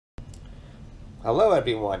Hello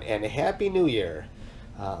everyone and Happy New Year.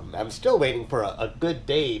 I'm still waiting for a good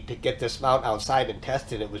day to get this mount outside and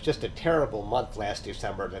tested. It was just a terrible month last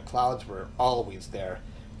December. The clouds were always there.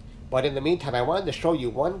 But in the meantime, I wanted to show you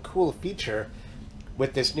one cool feature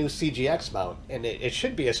with this new CGX mount. And it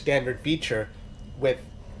should be a standard feature with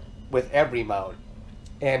every mount.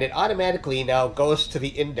 And it automatically now goes to the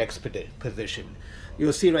index position.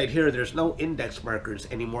 You'll see right here there's no index markers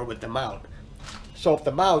anymore with the mount. So if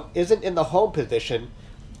the mount isn't in the home position,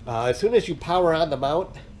 as soon as you power on the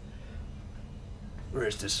mount,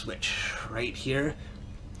 where's the switch? Right here.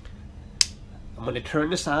 I'm going to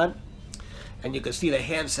turn this on, and you can see the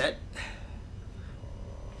handset.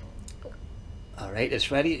 Alright,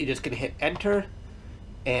 it's ready. You're just going to hit enter,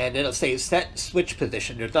 and it'll say set switch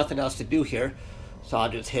position. There's nothing else to do here, so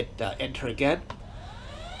I'll just hit enter again.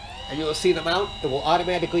 And you'll see the mount. It will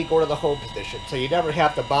automatically go to the home position, so you never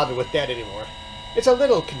have to bother with that anymore. It's a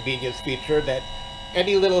little convenience feature that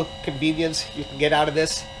any little convenience you can get out of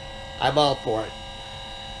this, I'm all for it.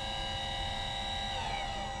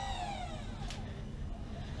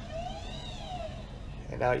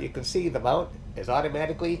 And now you can see the mount is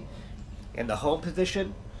automatically in the home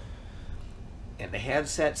position, and the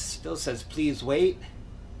handset still says please wait.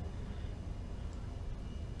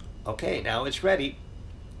 Okay, now it's ready.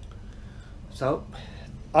 So,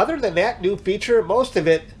 other than that new feature, most of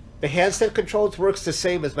it, the handset controls works the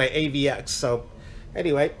same as my AVX. So,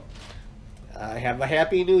 anyway, have a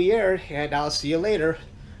happy new year, and I'll see you later.